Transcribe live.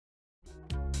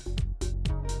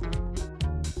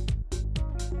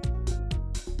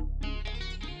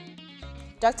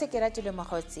Dr. Keratilo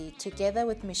Mahotsi, together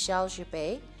with Michelle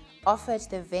Joubert, offered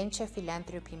the Venture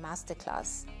Philanthropy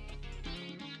Masterclass.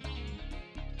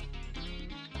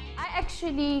 I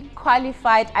actually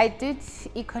qualified, I did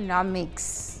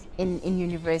economics in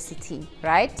university,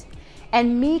 right?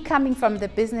 And me coming from the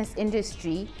business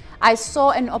industry, I saw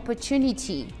an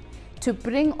opportunity to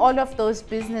bring all of those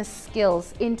business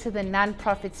skills into the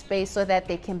nonprofit space so that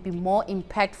they can be more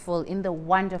impactful in the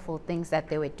wonderful things that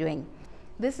they were doing.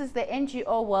 This is the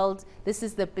NGO world, this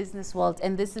is the business world,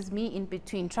 and this is me in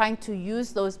between, trying to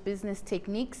use those business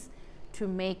techniques to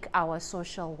make our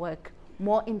social work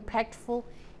more impactful,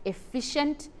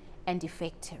 efficient, and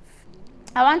effective.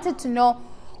 I wanted to know,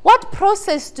 what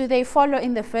process do they follow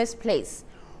in the first place?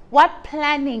 What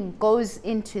planning goes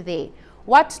into there?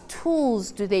 What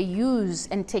tools do they use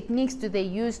and techniques do they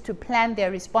use to plan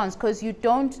their response? Because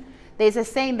there's a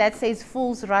saying that says,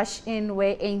 fools rush in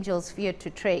where angels fear to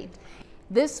tread.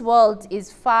 This world is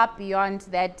far beyond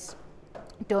that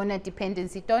donor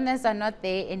dependency. Donors are not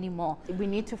there anymore. We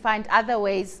need to find other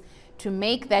ways to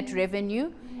make that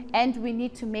revenue, and we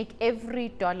need to make every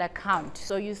dollar count.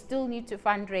 So you still need to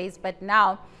fundraise, but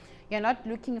now you're not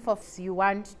looking for, you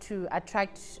want to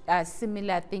attract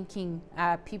similar thinking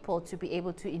people to be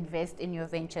able to invest in your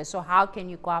venture. So how can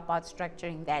you go about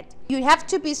structuring that? You have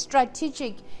to be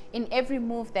strategic in every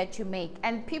move that you make.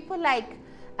 And people like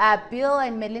Bill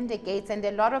and Melinda Gates and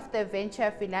a lot of the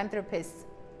venture philanthropists,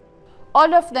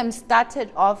 all of them started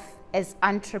off as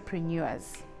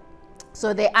entrepreneurs.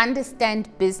 So they understand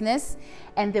business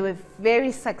and they were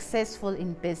very successful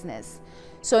in business.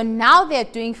 So now they're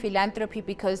doing philanthropy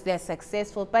because they're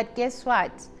successful, but guess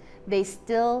what? They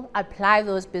still apply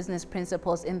those business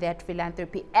principles in their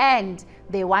philanthropy, and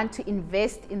they want to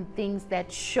invest in things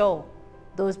that show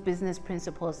those business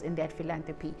principles in their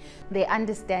philanthropy. They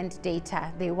understand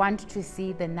data, they want to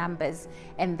see the numbers,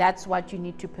 and that's what you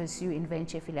need to pursue in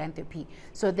venture philanthropy.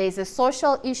 So there's a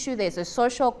social issue, there's a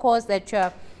social cause that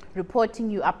you're reporting,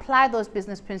 you apply those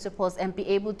business principles and be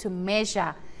able to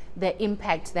measure the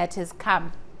impact that has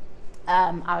come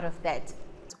out of that.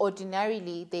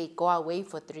 Ordinarily, they go away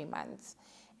for 3 months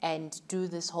and do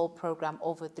this whole program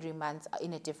over 3 months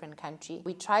in a different country.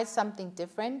 We tried something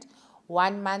different,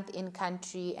 1 month in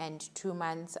country and 2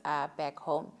 months back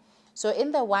home. So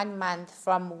in the 1 month,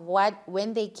 from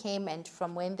when they came and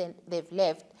from when they've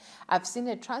left, I've seen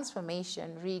a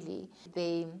transformation, really.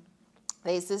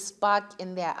 There's this spark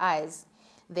in their eyes.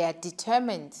 They are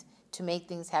determined to make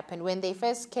things happen. When they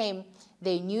first came,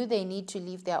 they knew they need to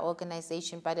leave their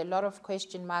organization, but a lot of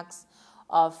question marks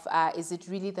of, is it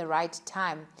really the right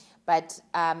time? But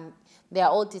they are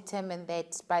all determined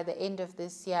that by the end of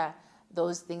this year,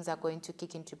 those things are going to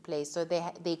kick into place. So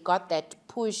they got that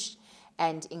push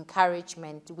and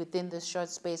encouragement within this short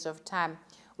space of time,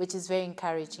 which is very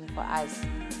encouraging for us.